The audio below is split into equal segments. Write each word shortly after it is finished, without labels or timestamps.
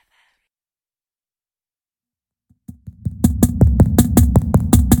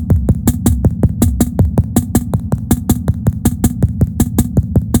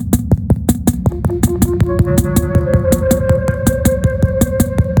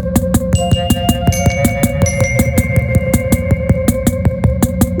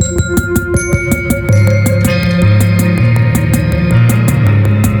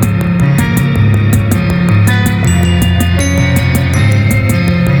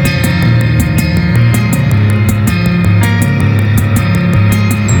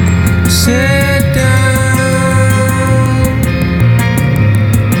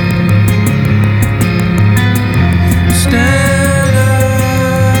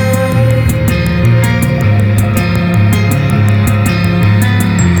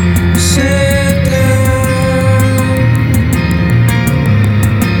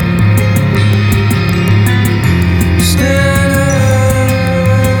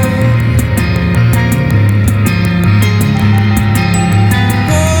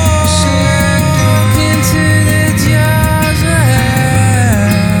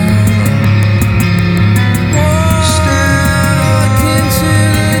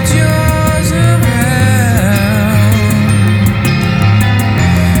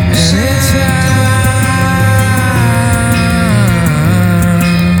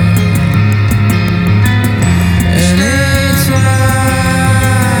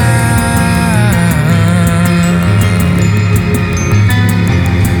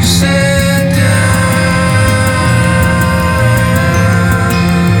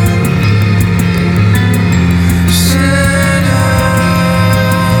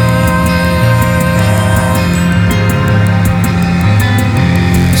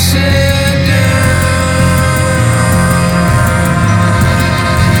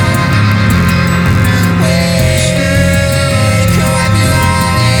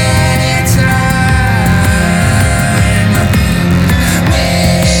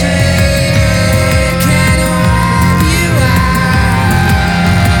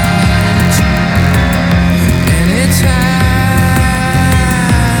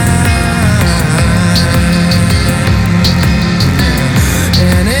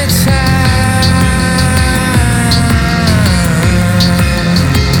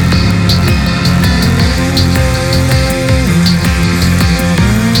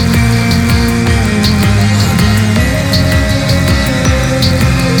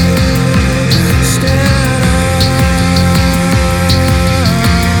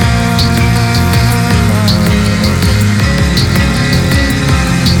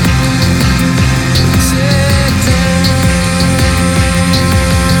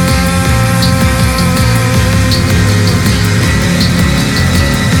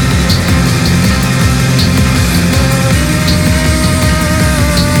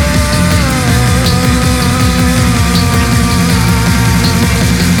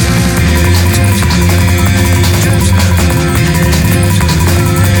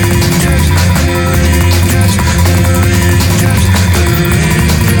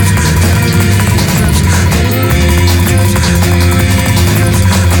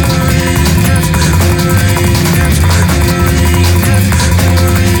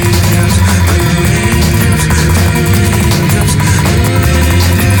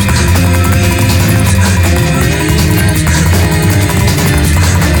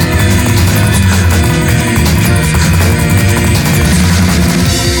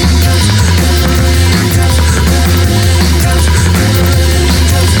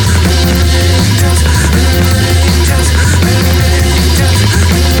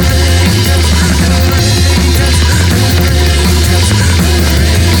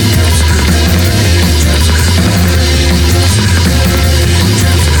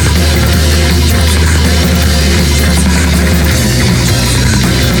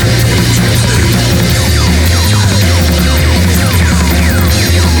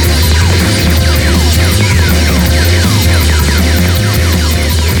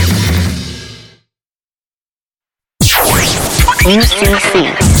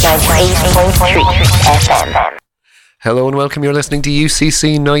UCC 98.3 FM. Hello and welcome. You're listening to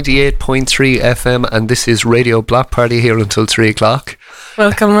UCC 98.3 FM, and this is Radio Block Party here until 3 o'clock.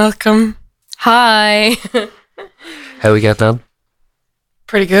 Welcome. Hi. How we getting on?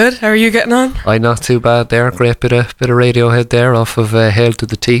 Pretty good. How are you getting on? Not too bad there. Great bit of Radiohead there off of Hail to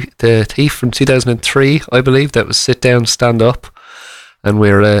the Thief from 2003, I believe. That was Sit Down, Stand Up. And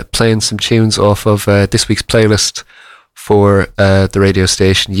we're playing some tunes off of this week's playlist for the radio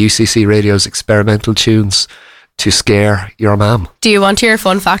station, UCC Radio's experimental tunes to scare your mum. Do you want to hear a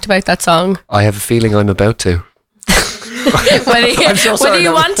fun fact about that song? I have a feeling I'm about to. Whether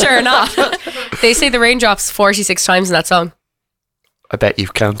you want to or not. They say the rain drops 46 times in that song. I bet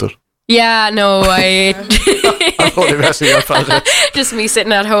you've counted. Yeah, no, I'm only messing up. Just me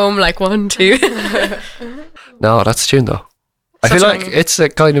sitting at home like 1, 2. No, that's a tune though. I feel like it's a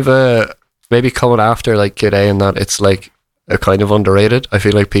kind of a, maybe coming after like Kid A and that, it's like a kind of underrated. I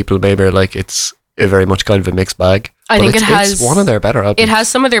feel like people maybe are like, it's a very much kind of a mixed bag. I think it's one of their better albums. It has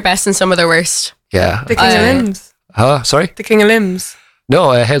some of their best and some of their worst. Yeah. The King of Limbs. Sorry? The King of Limbs.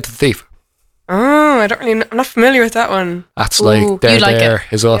 No, Hail to the Thief. Oh, I'm not familiar with that one. That's like, you'd like there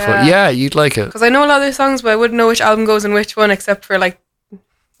it. is awful. Yeah, you'd like it. Because I know a lot of their songs, but I wouldn't know which album goes in which one, except for like,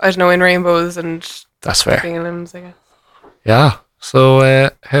 I don't know, In Rainbows and That's fair. King of Limbs, I guess. Yeah. So,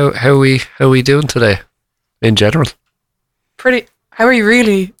 how we doing today, in general? How are you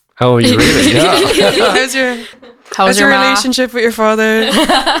really? How are you really? Yeah. How's your relationship with your father?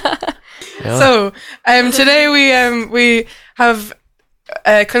 Yeah. So, today we have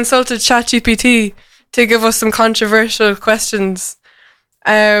consulted Chat GPT to give us some controversial questions.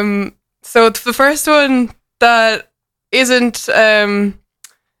 So the first one that isn't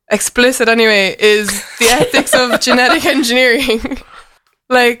explicit anyway is the ethics of genetic engineering.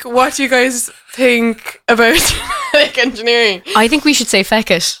 Like, what do you guys think about genetic engineering? I think we should say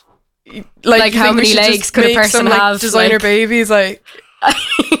feck it. Like how many legs could a person have? Designer babies, like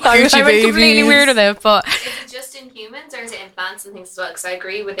I went completely weird with it, but is it just in humans or is it in plants and things as well? Because I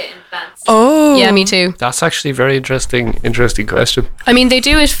agree with it in plants. Oh, yeah, me too. That's actually a very interesting question. I mean, they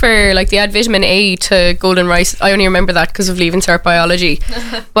do it for, like, they add vitamin A to golden rice. I only remember that because of leaving cert biology.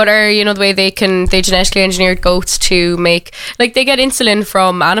 But the way they genetically engineered goats to make, like, they get insulin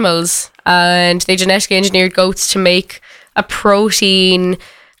from animals, and they genetically engineered goats to make a protein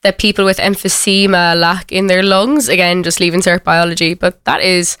that people with emphysema lack in their lungs. Again, just leaving cert biology, but that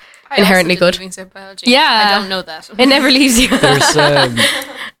is inherently good. Yeah, I don't know that. It never leaves you. There's,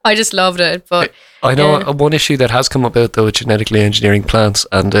 I just loved it, but I know one issue that has come about though with genetically engineering plants,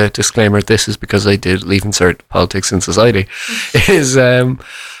 and disclaimer, this is because I did leave insert politics in society, is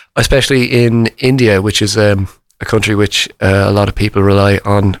especially in India, which is a country which a lot of people rely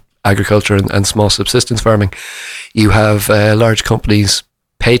on agriculture and small subsistence farming. You have large companies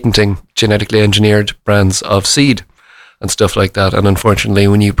patenting genetically engineered brands of seed and stuff like that, and unfortunately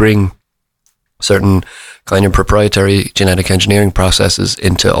when you bring certain kind of proprietary genetic engineering processes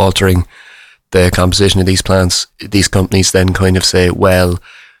into altering the composition of these plants, these companies then kind of say, well,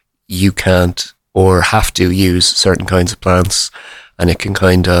 you can't or have to use certain kinds of plants, and it can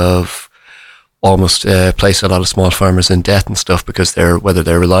kind of almost place a lot of small farmers in debt and stuff, because whether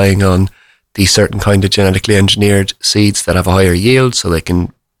they're relying on these certain kind of genetically engineered seeds that have a higher yield so they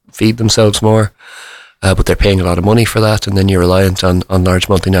can feed themselves more, but they're paying a lot of money for that, and then you're reliant on large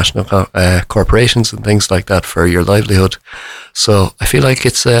multinational corporations and things like that for your livelihood. So I feel like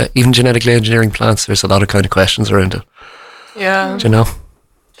it's even genetically engineering plants, there's a lot of kind of questions around it. Yeah. Do you know?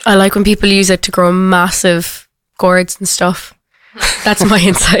 I like when people use it to grow massive gourds and stuff. That's my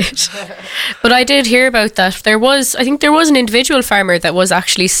insight. But I did hear about that. I think there was an individual farmer that was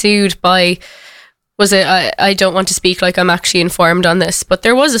actually sued by, I don't want to speak like I'm actually informed on this, but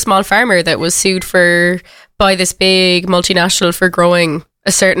there was a small farmer that was sued by this big multinational for growing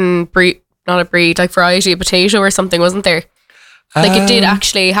a certain variety of potato or something, wasn't there? Like, it did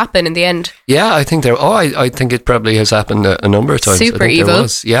actually happen in the end. Yeah, I think I think it probably has happened a number of times. Super evil.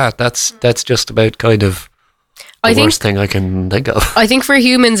 Yeah, that's just about kind of the worst thing I can think of. I think for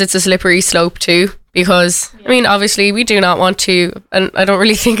humans it's a slippery slope too, because I mean, obviously we do not want to, and I don't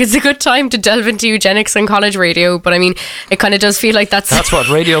really think it's a good time to delve into eugenics on college radio, but I mean, it kind of does feel like that's what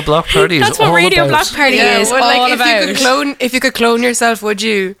Radio Block Party is all about. That's what Radio Block Party is all about. If you could clone yourself, would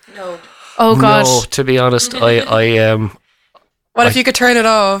you? No. Oh God. No, to be honest, I What if you could turn it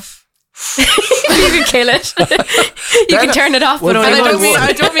off? You can kill it. You can turn it off, but only once.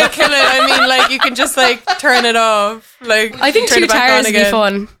 I don't mean kill it. I mean, like, you can just like turn it off. Like, I think turn two it back tires on would be again.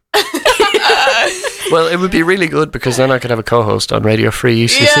 fun. Well, it would be really good because then I could have a co-host on Radio Free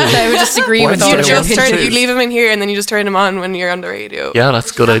UCC. Yeah. I would just agree with Why all don't You your you just want you to? leave him in here and then you just turn him on when you're on the radio. Yeah,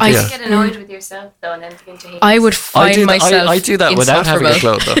 that's a good You idea. just get annoyed with yourself though, and then begin to hate. I would I find do, myself. I do that without having a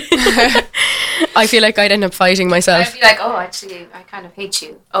insufferable. clone, though. I feel like I'd end up fighting I'd myself. be like, oh, actually, I kind of hate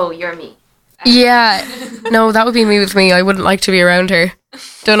you. Oh, you're me. Yeah, no, that would be me with me. I wouldn't like to be around her.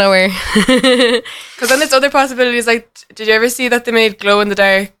 Don't know her. Because then there's other possibilities. Like, did you ever see that they made glow in the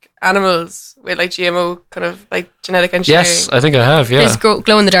dark animals with like GMO kind of like genetic engineering? Yes, I think I have, yeah. There's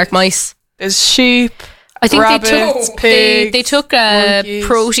glow in the dark mice. There's sheep. I think Rabbits, they took monkeys.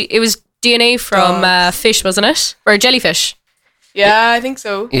 protein. It was DNA from fish, wasn't it, or jellyfish? Yeah, I think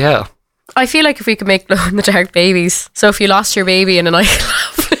so. Yeah. I feel like if we could make glow in the dark babies. So if you lost your baby in a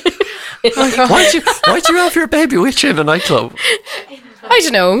nightclub, Why'd you have your baby with you in a nightclub? I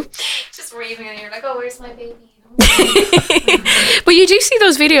don't know. Just raving, and you're like, oh, where's my baby? But you do see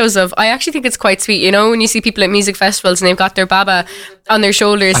those videos of. I actually think it's quite sweet. You know, when you see people at music festivals and they've got their baba on their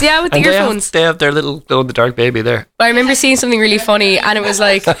shoulders. Yeah, with the And earphones. they have their little glow-in-the-dark baby there. But I remember seeing something really funny, and it was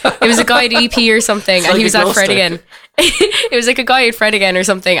like it was a guy at EP or something, and like he a was at glow Fred stick. again. It was like a guy at Fred again or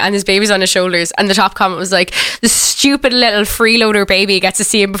something, and his baby's on his shoulders, and the top comment was like, "The stupid little freeloader baby gets to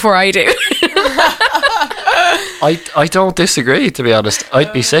see him before I do." I don't disagree, to be honest.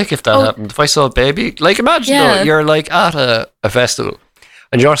 I'd be sick if that happened. If I saw a baby, like imagine Yeah. though, you're like at a festival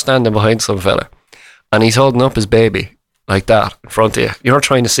and you're standing behind some fella and he's holding up his baby like that in front of you. You're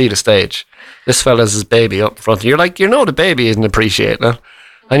trying to see the stage. This fella's his baby up in front of you. You're like, you know the baby isn't appreciating it.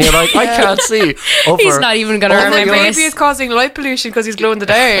 And you're like, I can't see. He's not even going to over And the remember baby this. is causing light pollution because he's glow in the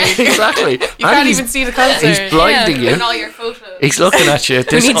dark. Exactly. You can't even see the concert. He's blinding And you. all your photos. He's looking at you.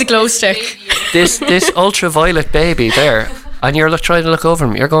 Who needs a glow stick? This ultraviolet baby there, and you're trying to look over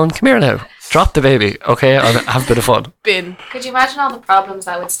him. You're going, come here now. Drop the baby, okay? And have a bit of fun. Bin. Could you imagine all the problems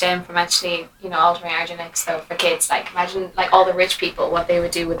that would stem from actually, altering our genetics though for kids? Like, imagine like all the rich people, what they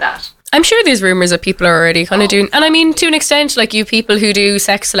would do with that. I'm sure there's rumours that people are already kind of doing, and I mean to an extent, like you people who do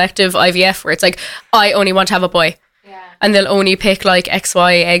sex selective IVF, where it's like, I only want to have a boy, Yeah. and they'll only pick like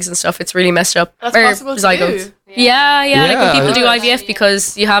XY eggs and stuff. It's really messed up. That's Or possible to zygotes. do. Yeah, like when Yeah. people do Yeah. IVF,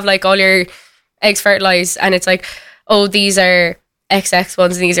 because you have like all your eggs fertilized, and it's like, oh, these are XX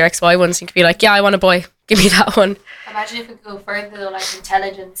ones and these are XY ones. You could be like, yeah, I want a boy. Give me that one. Imagine if we could go further though, like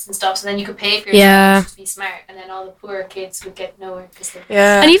intelligence and stuff. So then you could pay for your Yeah. to be smart, and then all the poor kids would get nowhere because they're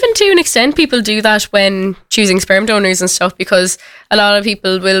Yeah. And even to an extent, people do that when choosing sperm donors and stuff, because a lot of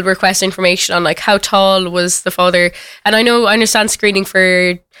people will request information on like how tall was the father. And I understand screening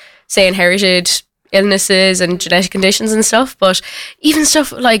for, say, inherited illnesses and genetic conditions and stuff, but even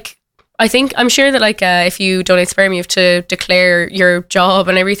stuff like, I'm sure that like if you donate sperm, you have to declare your job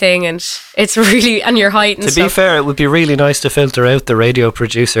and everything, and it's really, and your height and To stuff. be fair, it would be really nice to filter out the radio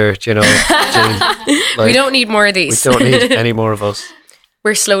producer, Gene. Like, We don't need more of we these. don't need any more of us.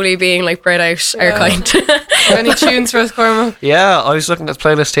 We're slowly being like bred out our kind. Any tunes for us, Cormac? Yeah, I was looking at the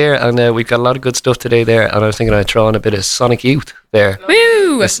playlist here, and we've got a lot of good stuff today there, and I was thinking I'd throw on a bit of Sonic Youth there.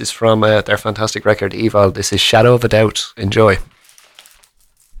 Woo! This is from their fantastic record, Evil. This is Shadow of a Doubt. Enjoy.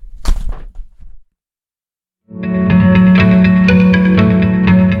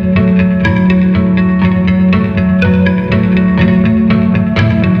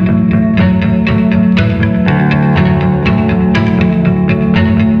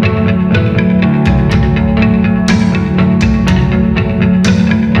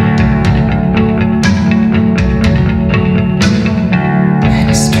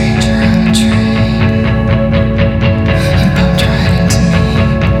 Stranger on the train, you bumped her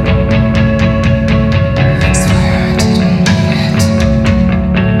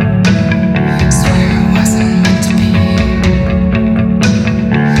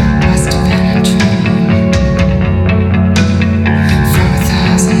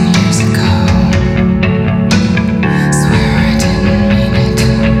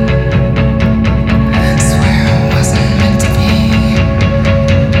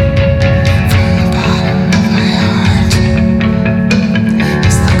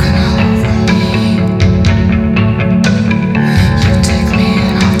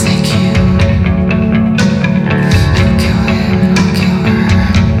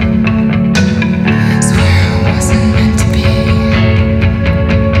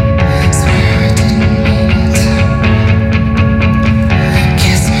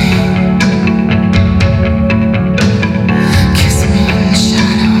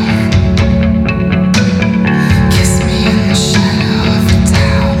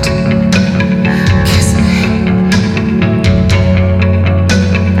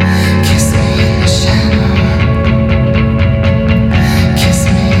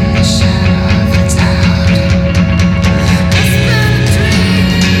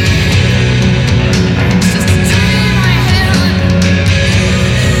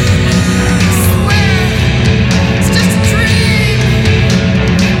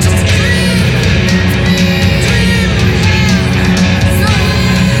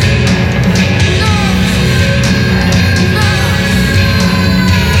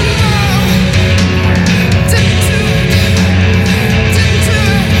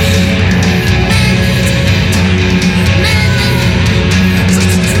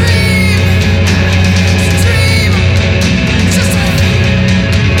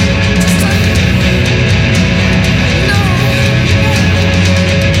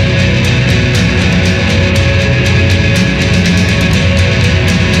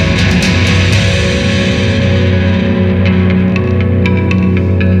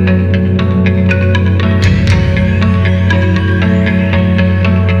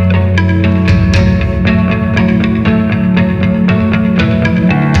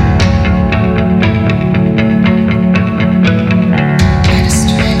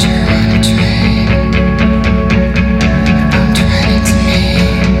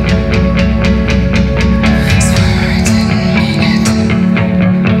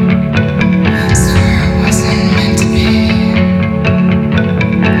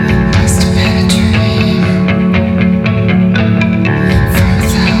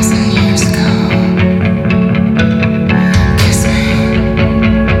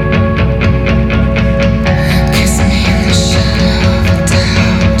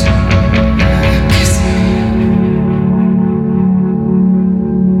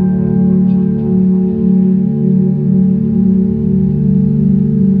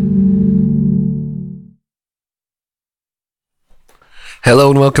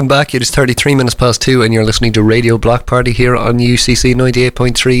Hello and welcome back. It is 33 minutes past 2 and you're listening to Radio Block Party here on UCC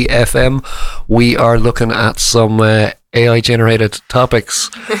 98.3 FM. We are looking at some AI generated topics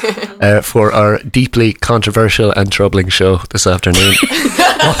for our deeply controversial and troubling show this afternoon.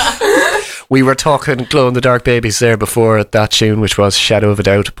 We were talking Glow in the Dark Babies there before that tune, which was Shadow of a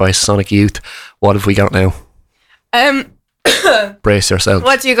Doubt by Sonic Youth. What have we got now? Brace yourself.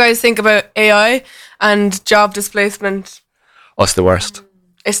 What do you guys think about AI and job displacement? Oh, it's the worst.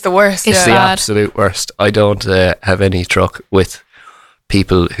 It's the worst. It's the bad. absolute worst. I don't have any truck with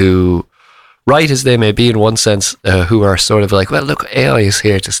people who, right as they may be in one sense, who are sort of like, well, look, AI is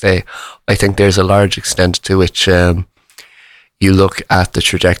here to stay. I think there's a large extent to which you look at the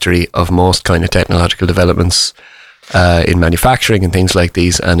trajectory of most kind of technological developments in manufacturing and things like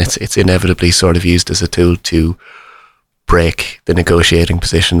these, and it's inevitably sort of used as a tool to break the negotiating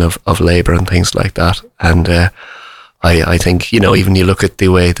position of labour and things like that. And I think, even you look at the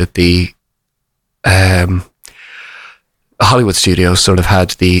way that the Hollywood studios sort of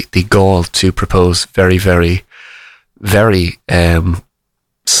had the gall to propose very, very, very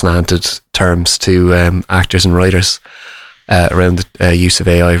slanted terms to actors and writers around the use of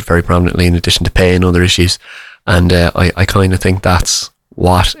AI very prominently, in addition to pay and other issues. And I kind of think that's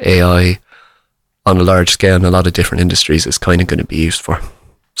what AI on a large scale in a lot of different industries is kind of going to be used for.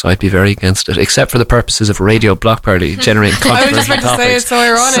 So I'd be very against it, except for the purposes of Radio Block Party generating I was just controversial about to say topics. it's so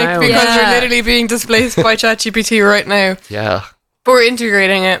ironic because you're literally being displaced by Chat GPT right now. Yeah. But we're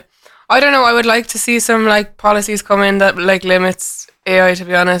integrating it. I don't know. I would like to see some policies come in that limits AI. To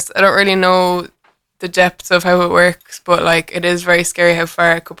be honest, I don't really know the depths of how it works, but it is very scary how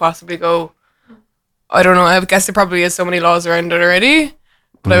far it could possibly go. I don't know. I guess there probably is so many laws around it already,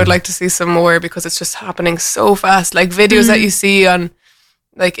 but I would like to see some more because it's just happening so fast. Videos that you see on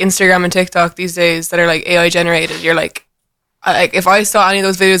Instagram and TikTok these days that are AI generated, you're if I saw any of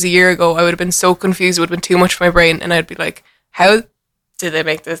those videos a year ago, I would have been so confused. It would have been too much for my brain, and I'd be like, how did they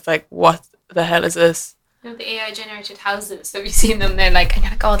make this? What the hell is this? The AI generated houses. So you've seen them, they're and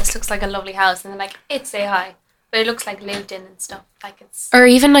you're like, oh, this looks like a lovely house, and they're like, it's AI, but it looks like lived in and stuff. It's Or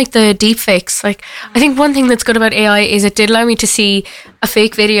even the deepfakes. I think one thing that's good about AI is it did allow me to see a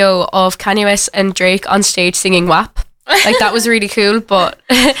fake video of Kanye West and Drake on stage singing WAP. That was really cool, but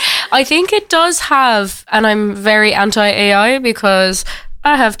I think it does have, and I'm very anti-AI because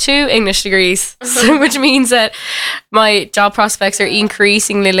I have 2 English degrees, which means that my job prospects are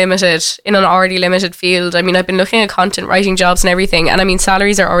increasingly limited in an already limited field. I mean, I've been looking at content writing jobs and everything, and I mean,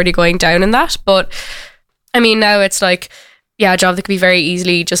 salaries are already going down in that, but I mean, now it's a job that could be very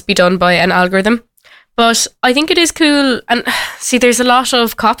easily just be done by an algorithm. But I think it is cool, and see, there's a lot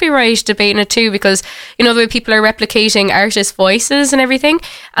of copyright debate in it too, because the way people are replicating artists' voices and everything.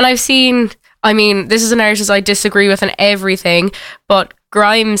 And I've seen, I mean, this is an artist I disagree with and everything, but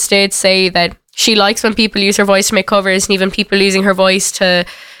Grimes did say that she likes when people use her voice to make covers, and even people using her voice to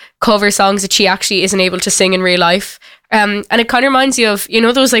cover songs that she actually isn't able to sing in real life. And it kind of reminds you of,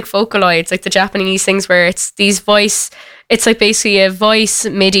 those Vocaloids, the Japanese things where it's it's basically a voice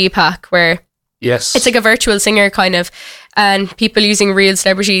MIDI pack where Yes. it's a virtual singer kind of, and people using real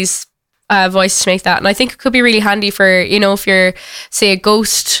celebrities' voice to make that. And I think it could be really handy for, if you're, say, a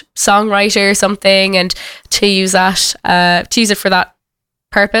ghost songwriter or something, and to use that, to use it for that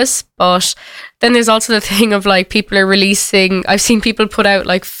purpose. But then there's also the thing of people are releasing, I've seen people put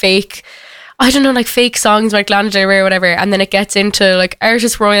out fake, I don't know, fake songs like Lana Del Rey or whatever, and then it gets into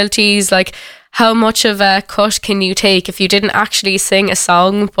artist royalties, how much of a cut can you take if you didn't actually sing a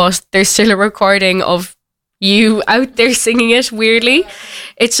song, but there's still a recording of you out there singing it weirdly?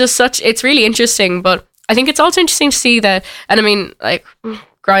 It's just it's really interesting, but I think it's also interesting to see that, and I mean,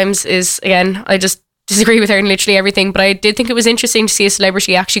 Grimes is, again, I just disagree with her in literally everything, but I did think it was interesting to see a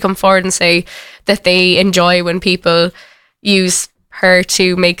celebrity actually come forward and say that they enjoy when people use her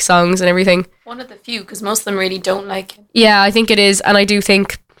to make songs and everything. one of the few, because most of them really don't like it. Yeah, I think it is, and I do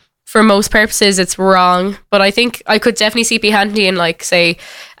think for most purposes it's wrong, but I think I could definitely see it be handy in say,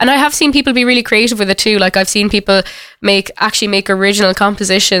 and I have seen people be really creative with it too. I've seen people make original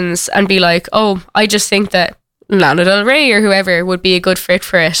compositions and be like, oh, I just think that Lana Del Rey or whoever would be a good fit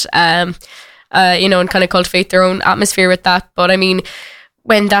for it, and kind of cultivate their own atmosphere with that. But I mean,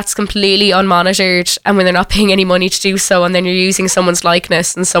 when that's completely unmonitored and when they're not paying any money to do so, and then you're using someone's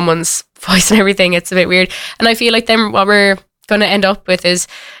likeness and someone's voice and everything, it's a bit weird. And I feel then what we're going to end up with is,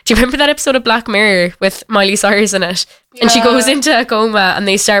 do you remember that episode of Black Mirror with Miley Cyrus in it? Yeah. And she goes into a coma and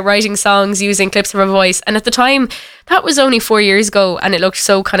they start writing songs using clips of her voice. And at the time, that was only 4 years ago, and it looked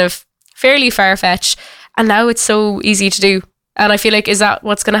so kind of fairly far-fetched. And now it's so easy to do. And I feel like, is that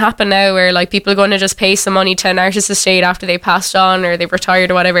what's going to happen now, where like people are going to just pay some money to an artist estate after they passed on or they've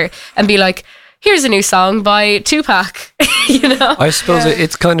retired or whatever, and be like, here's a new song by Tupac, you know? I suppose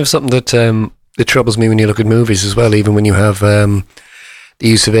it's kind of something that it troubles me when you look at movies as well, even when you have the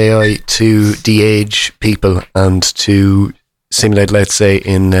use of AI to de-age people and to simulate, let's say,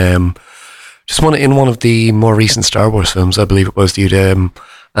 in one of the more recent Star Wars films, I believe it was, you'd an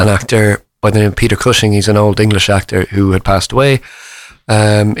actor by the name of Peter Cushing. He's an old English actor who had passed away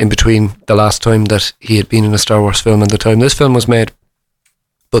in between the last time that he had been in a Star Wars film and the time this film was made.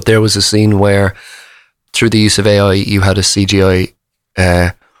 But there was a scene where, through the use of AI, you had a CGI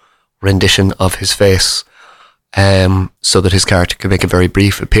rendition of his face, so that his character could make a very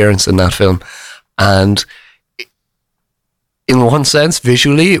brief appearance in that film. And in one sense,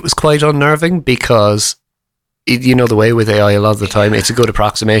 visually, it was quite unnerving because, you know, the way with AI, a lot of the time, it's a good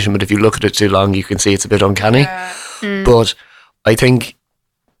approximation, but if you look at it too long, you can see it's a bit uncanny. But I think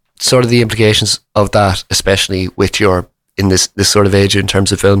sort of the implications of that, especially with your, in this sort of age in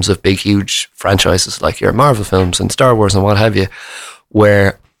terms of films of big, huge franchises like your Marvel films and Star Wars and what have you,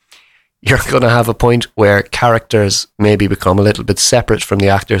 where you're going to have a point where characters maybe become a little bit separate from the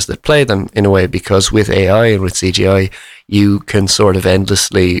actors that play them in a way, because with AI and with CGI, you can sort of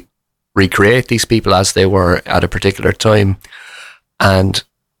endlessly recreate these people as they were at a particular time. And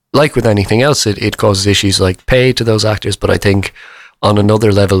like with anything else, it causes issues like pay to those actors. But I think on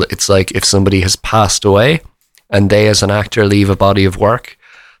another level, it's like if somebody has passed away and they as an actor leave a body of work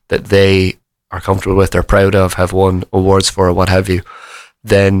that they are comfortable with, they're proud of, have won awards for or what have you,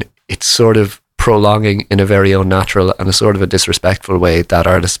 then it's sort of prolonging in a very unnatural and a sort of a disrespectful way that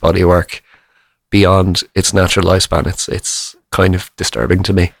artist's body of work beyond its natural lifespan. It's kind of disturbing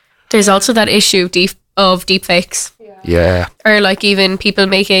to me. There's also that issue of deepfakes. Yeah. Or like even people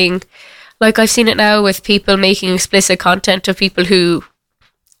making, like I've seen it now with people making explicit content of people who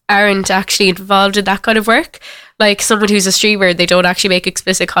aren't actually involved in that kind of work. Like someone who's a streamer, they don't actually make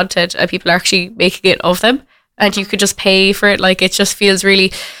explicit content and people are actually making it of them. And you could just pay for it. Like it just feels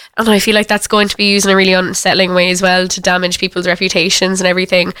really, and I feel like that's going to be used in a really unsettling way as well to damage people's reputations and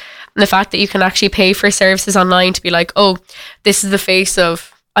everything. And the fact that you can actually pay for services online to be like, oh, this is the face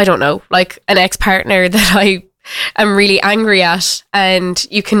of, I don't know, like an ex-partner that I am really angry at, and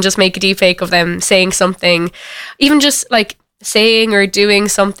you can just make a deepfake of them saying something, even just like saying or doing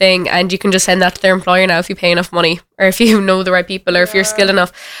something, and you can just send that to their employer now if you pay enough money, or if you know the right people, or if you're skilled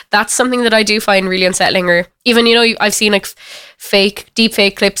enough. That's something that I do find really unsettling. Or even, you know, I've seen like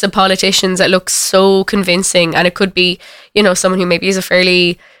deepfake clips of politicians that look so convincing, and it could be, you know, someone who maybe is a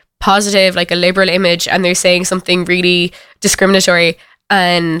fairly positive, like a liberal image, and they're saying something really discriminatory,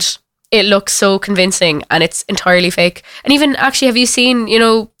 and it looks so convincing and it's entirely fake. And even actually, have you seen, you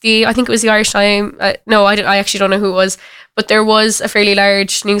know, I think it was the Irish Times, no, I actually don't know who it was, but there was a fairly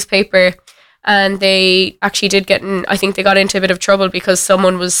large newspaper, and they actually did I think they got into a bit of trouble because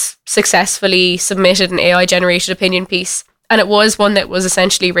someone was successfully submitted an AI generated opinion piece, and it was one that was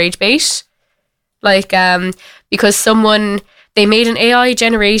essentially rage bait, like because they made an AI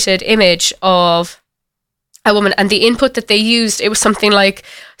generated image of a woman, and the input that they used, it was something like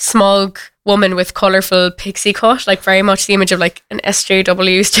smug woman with colourful pixie cut, like very much the image of like an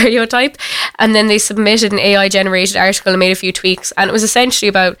SJW stereotype. And then they submitted an AI generated article and made a few tweaks, and it was essentially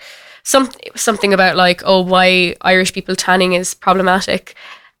about something about like, oh, why Irish people tanning is problematic.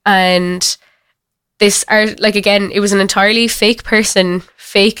 And this art, like, again, it was an entirely fake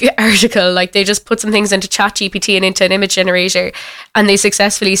article. Like they just put some things into Chat GPT and into an image generator, and they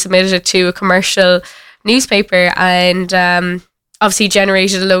successfully submitted it to a commercial newspaper, and obviously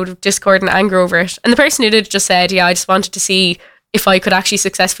generated a load of discord and anger over it. And the person who did it just said, yeah, I just wanted to see if I could actually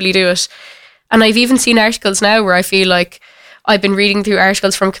successfully do it. And I've even seen articles now where I feel like I've been reading through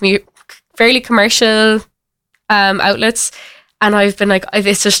articles from fairly commercial outlets, and I've been like,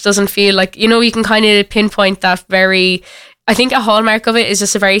 this just doesn't feel like, you know, you can kind of pinpoint that very, I think a hallmark of it is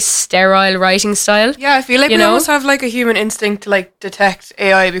just a very sterile writing style. Yeah, I feel like we almost have like a human instinct to like detect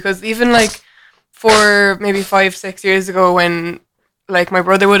AI, because even like for maybe 5-6 years ago, when like my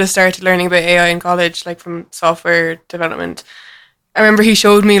brother would have started learning about AI in college, like from software development, I remember he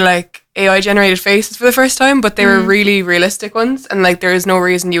showed me like AI generated faces for the first time, but they were really realistic ones, and like there is no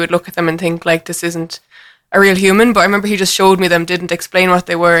reason you would look at them and think like this isn't a real human. But I remember he just showed me them, didn't explain what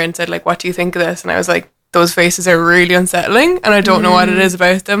they were, and said like, what do you think of this? And I was like, those faces are really unsettling, and I don't know what it is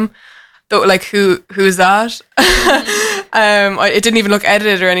about them. Though, like, who's that? It didn't even look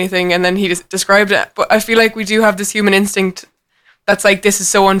edited or anything, and then he just described it. But I feel like we do have this human instinct that's like, this is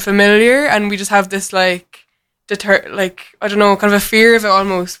so unfamiliar, and we just have this like I don't know, kind of a fear of it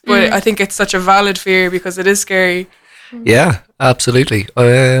almost. But I think it's such a valid fear because it is scary. Yeah, absolutely.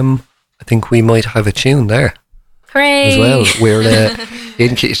 I think we might have a tune there Hooray! as well. We're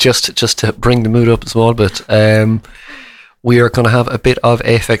just to bring the mood up a small bit. We are going to have a bit of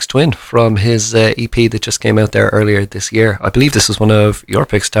Aphex Twin from his EP that just came out there earlier this year. I believe this was one of your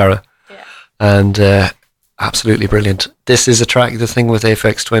picks, Tara. Yeah. And absolutely brilliant. This is a track. The thing with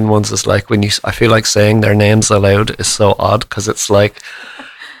Aphex Twin ones is like I feel like saying their names aloud is so odd because it's like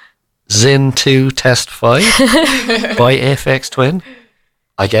Zin 2 Test 5 by Aphex Twin.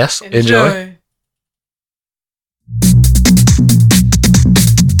 I guess. Enjoy.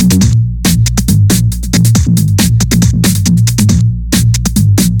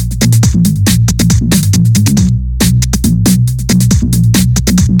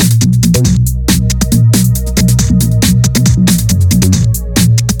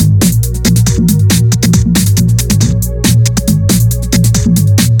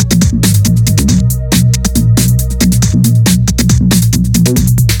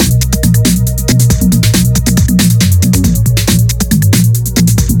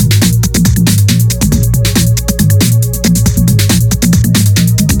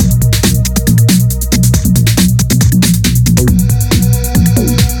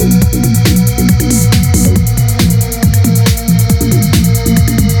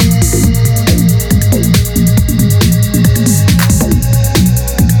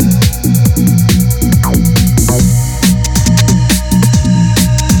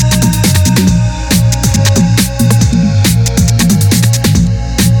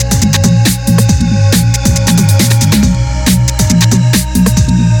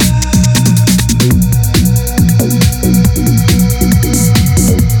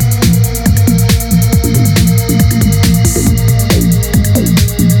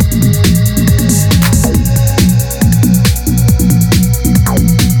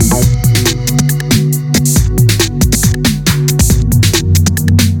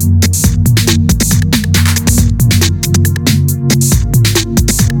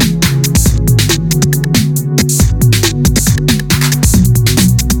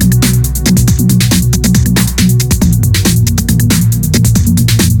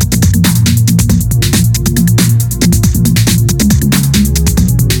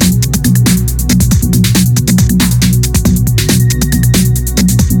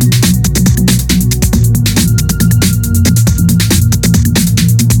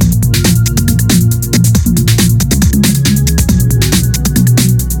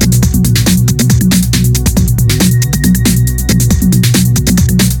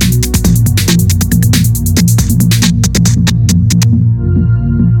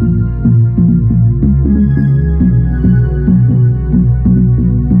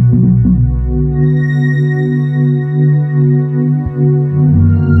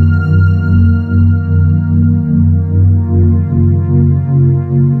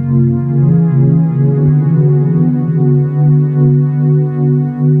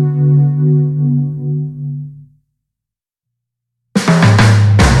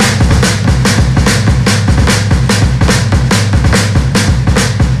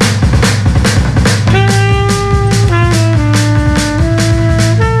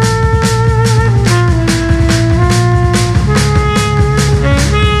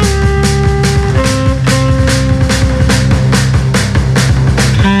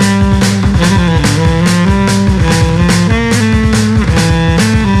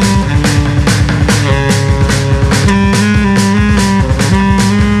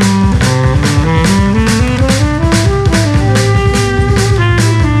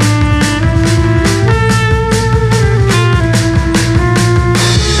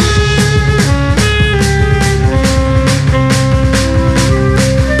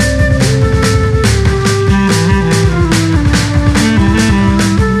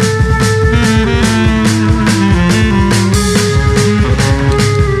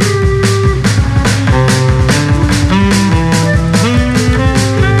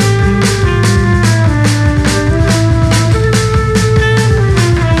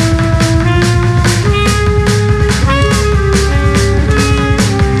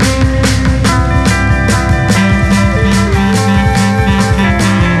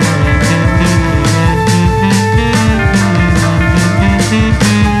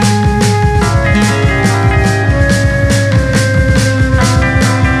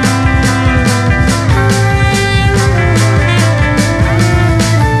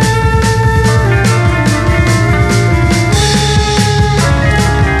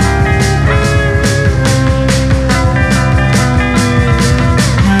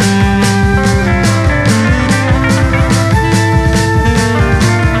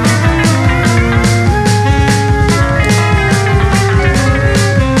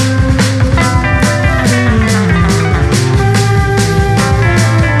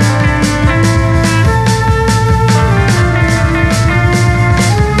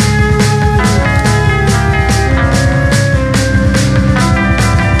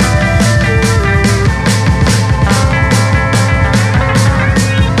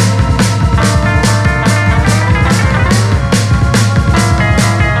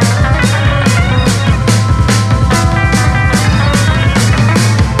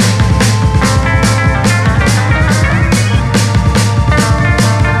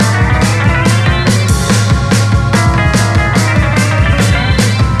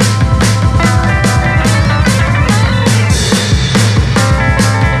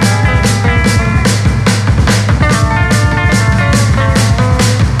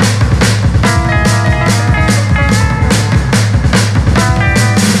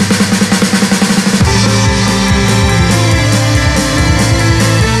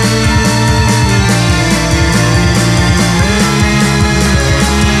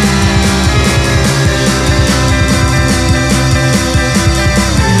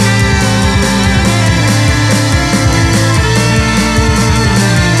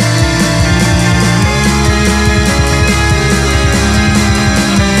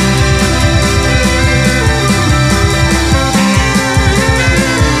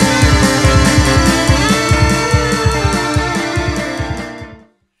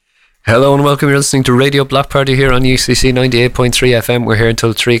 Hello and welcome. You're listening to Radio Block Party here on UCC 98.3 FM. We're here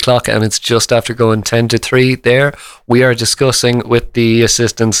until 3 o'clock and it's just after going 10 to 3 there. We are discussing with the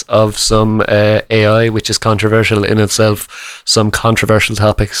assistance of some AI, which is controversial in itself, some controversial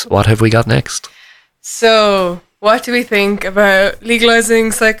topics. What have we got next? So, what do we think about legalizing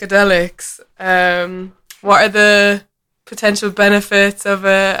psychedelics? What are the potential benefits of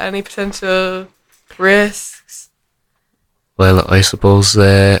it? Any potential risks? Well, I suppose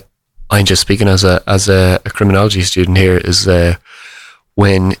I'm just speaking as a criminology student here. Is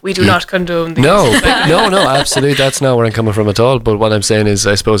when we do not condone these. No, absolutely, that's not where I'm coming from at all. But what I'm saying is,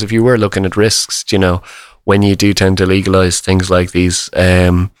 I suppose if you were looking at risks, when you do tend to legalize things like these,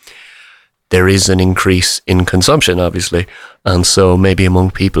 there is an increase in consumption, obviously, and so maybe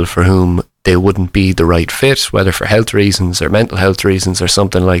among people for whom they wouldn't be the right fit, whether for health reasons or mental health reasons or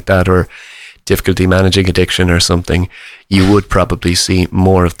something like that, or difficulty managing addiction or something, you would probably see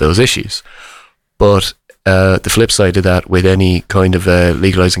more of those issues. But the flip side of that, with any kind of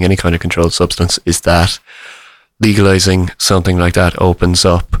legalizing any kind of controlled substance, is that legalizing something like that opens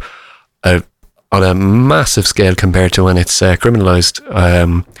up on a massive scale compared to when it's criminalized,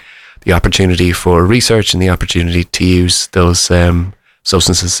 the opportunity for research and the opportunity to use those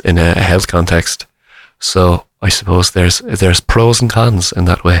substances in a health context. So I suppose there's pros and cons in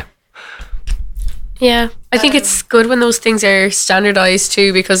that way. Yeah, I think it's good when those things are standardized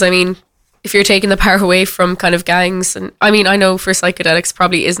too, because if you're taking the power away from kind of gangs, and I know for psychedelics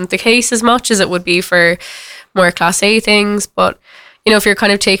probably isn't the case as much as it would be for more Class A things, but if you're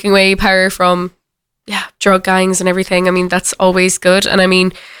kind of taking away power from drug gangs and everything, that's always good.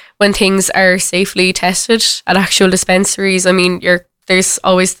 And when things are safely tested at actual dispensaries, there's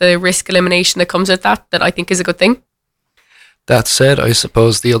always the risk elimination that comes with that I think is a good thing. That said, I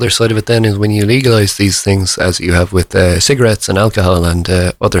suppose the other side of it then is when you legalise these things, as you have with cigarettes and alcohol and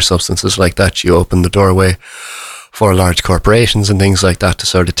other substances like that, you open the doorway for large corporations and things like that to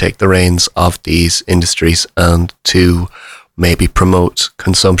sort of take the reins of these industries and to maybe promote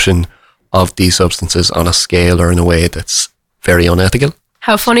consumption of these substances on a scale or in a way that's very unethical.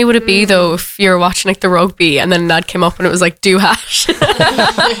 How funny would it be though if you were watching the rugby and then an ad came up and it was do hash?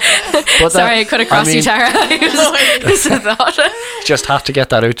 Sorry, I cut across you, Tara. It was a thought. Just have to get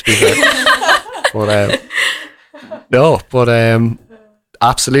that out to be fair.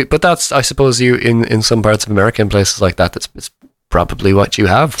 Absolutely. But that's, I suppose, you in some parts of America and places like that, that's probably what you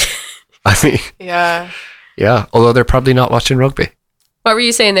have. Yeah. Although they're probably not watching rugby. What were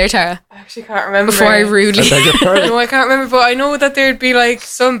you saying there, Tara? I actually can't remember. Before I rudely... No, I can't remember, but I know that there'd be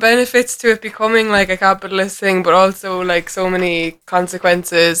some benefits to it becoming a capitalist thing, but also so many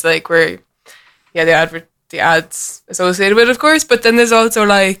consequences, where, the ads associated with it, of course, but then there's also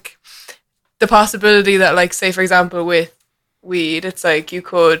the possibility that say, for example, with weed, it's you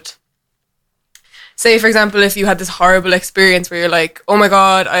could... Say, for example, if you had this horrible experience where you're oh my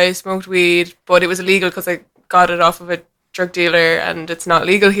God, I smoked weed, but it was illegal because I got it off of a drug dealer and it's not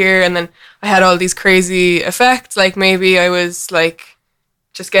legal here, and then I had all these crazy effects, maybe I was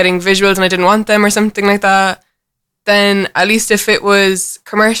just getting visuals and I didn't want them or something like that, then at least if it was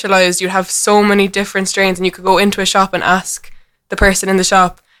commercialized, you'd have so many different strains and you could go into a shop and ask the person in the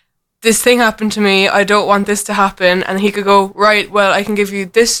shop, this thing happened to me, I don't want this to happen, and he could go, right, well, I can give you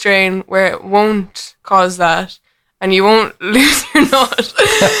this strain where it won't cause that and you won't lose your nut.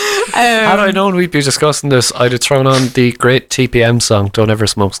 Had I known we'd be discussing this, I'd have thrown on the great TPM song, Don't Ever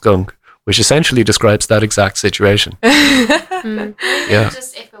Smoke Skunk, which essentially describes that exact situation. Yeah.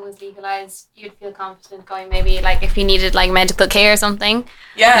 Just if it was legalised, you'd feel confident going maybe if you needed medical care or something.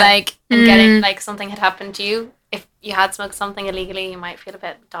 Yeah. And getting something had happened to you. If you had smoked something illegally, you might feel a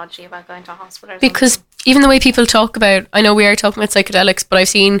bit dodgy about going to a hospital or because something. Even the way people talk about, I know we are talking about psychedelics, but I've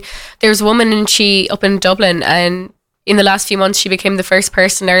seen there's a woman and she up in Dublin, and in the last few months she became the first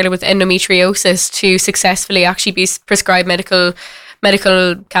person in Ireland with endometriosis to successfully actually be prescribed medical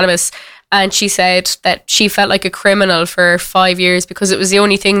cannabis. And she said that she felt like a criminal for 5 years because it was the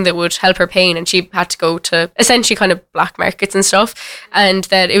only thing that would help her pain, and she had to go to essentially kind of black markets and stuff, and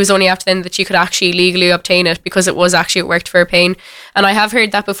that it was only after then that she could actually legally obtain it because it was actually, it worked for her pain. And I have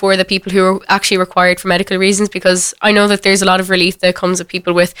heard that before, that people who are actually required for medical reasons, because I know that there's a lot of relief that comes with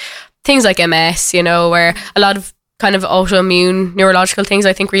people with things like MS, where a lot of kind of autoimmune neurological things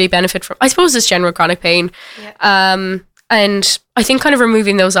I think really benefit from, I suppose, it's general chronic pain. Yeah. And I think kind of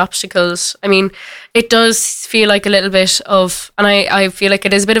removing those obstacles, it does feel like a little bit of, and I feel like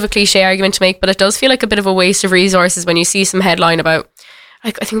it is a bit of a cliche argument to make, but it does feel like a bit of a waste of resources when you see some headline about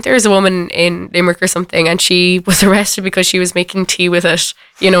like, I think there was a woman in Limerick or something, and she was arrested because she was making tea with it.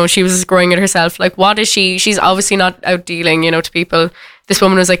 You know, she was growing it herself. Like, what is she? She's obviously not out dealing, you know, to people. This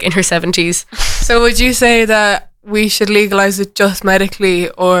woman was like in her 70s. So would you say that we should legalise it just medically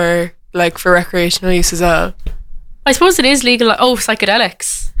or like for recreational use as well? I suppose it is legal. Oh,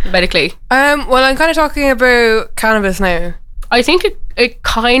 psychedelics medically. Well, I'm kind of talking about cannabis now. I think it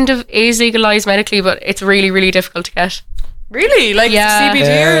kind of is legalised medically, but it's really, really difficult to get. Really? Like Yeah.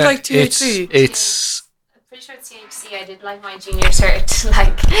 CBD or like THC? It's I'm pretty sure it's CHC. I did like my junior cert,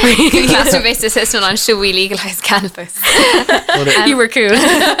 like classroom-based assessment on should we legalise cannabis. You were cool.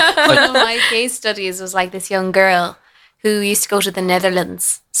 One of my case studies was like this young girl who used to go to the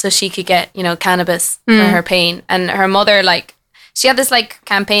Netherlands so she could get, you know, cannabis for her pain. And her mother, like, she had this like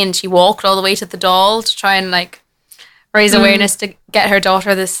campaign. She walked all the way to the Dáil to try and like raise awareness to get her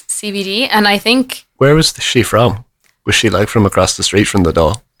daughter this CBD. And I think... Where was she from? Was she like from across the street from the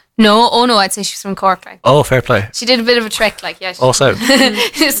Dáil? No, I'd say she's from Cork. Like. Oh, fair play. She did a bit of a trick, like, yeah. All south.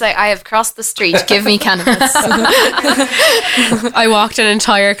 She's like, I have crossed the street, give me cannabis. I walked an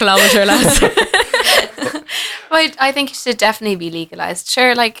entire kilometre, lads. But I think it should definitely be legalised.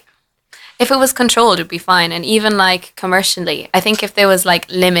 Sure, like, if it was controlled, it'd be fine. And even, like, commercially, I think if there was, like,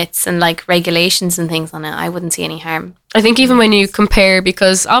 limits and, like, regulations and things on it, I wouldn't see any harm. I think even when you compare,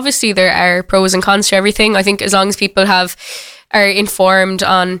 because obviously there are pros and cons to everything, I think as long as people are informed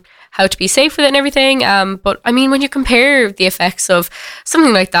on how to be safe with it and everything. But I mean, when you compare the effects of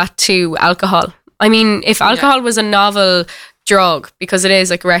something like that to alcohol, I mean, if alcohol was a novel drug, because it is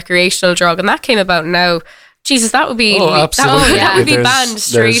like a recreational drug, and that came about now, Jesus, that would be absolutely. that would be There's- banned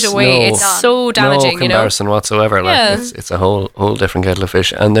straight there's away. no- It's so damaging, no you know. comparison whatsoever. Like Yeah. it's a whole different kettle of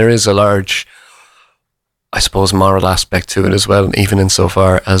fish, and there is a large, I suppose, moral aspect to it as well. Even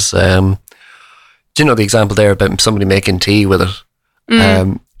insofar as, do you know the example there about somebody making tea with it?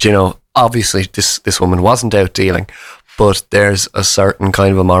 Do you know, obviously this woman wasn't out dealing, but there's a certain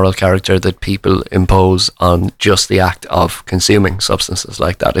kind of a moral character that people impose on just the act of consuming substances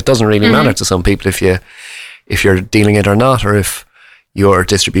like that. It doesn't really matter to some people if you're dealing it or not, or if your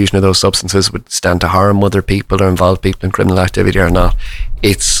distribution of those substances would stand to harm other people or involve people in criminal activity or not.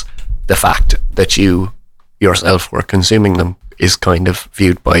 It's the fact that you yourself were consuming them is kind of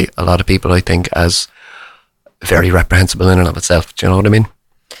viewed by a lot of people, I think, as very reprehensible in and of itself. Do you know what I mean?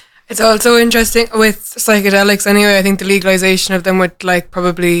 It's also interesting with psychedelics anyway. I think the legalization of them would like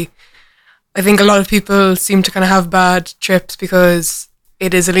probably, I think a lot of people seem to kind of have bad trips because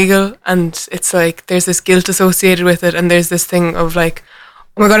it is illegal, and it's like there's this guilt associated with it, and there's this thing of like,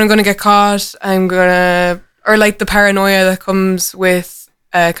 oh my God, I'm going to get caught, or like the paranoia that comes with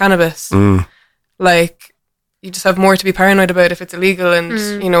cannabis. Like, you just have more to be paranoid about if it's illegal, and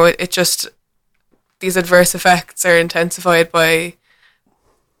you know, it just, these adverse effects are intensified by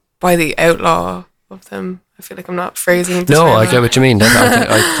the outlaw of them. I feel like I'm not phrasing this No, very I well. get what you mean.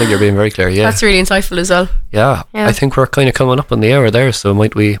 I think you're being very clear. Yeah, That's really insightful as well. yeah. I think we're kind of coming up on the hour there, so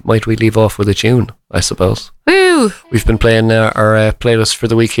might we leave off with a tune? I suppose. Woo! We've been playing our playlist for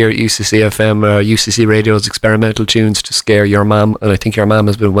the week here at UCC FM, UCC Radio's experimental tunes to scare your mum, and I think your mum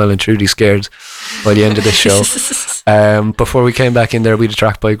has been well and truly scared by the end of this show. Before we came back in there, we had a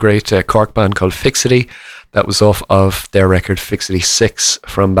track by a great Cork band called Fixity. That was off of their record Fixity 6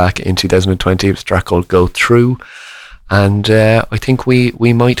 from back in 2020. It was a track called Go Through. And I think we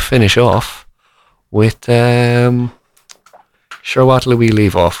might finish off with... sure, what will we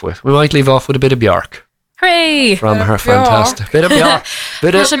leave off with? We might leave off with a bit of Björk. Hooray! From her fantastic... Bit of Björk.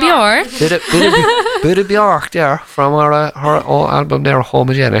 Bit of Björk. bit of Björk there from her old album there,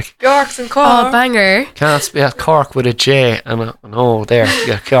 Homogenic. Bjorks and Cork. Oh, banger. Can't spell Cork with a J and an O there.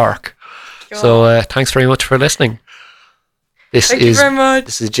 Yeah, Cork. So thanks very much for listening. Thank you very much.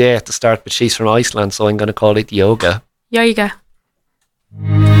 This is J at the start, but she's from Iceland, so I'm going to call it Yoga. Yeah, you go.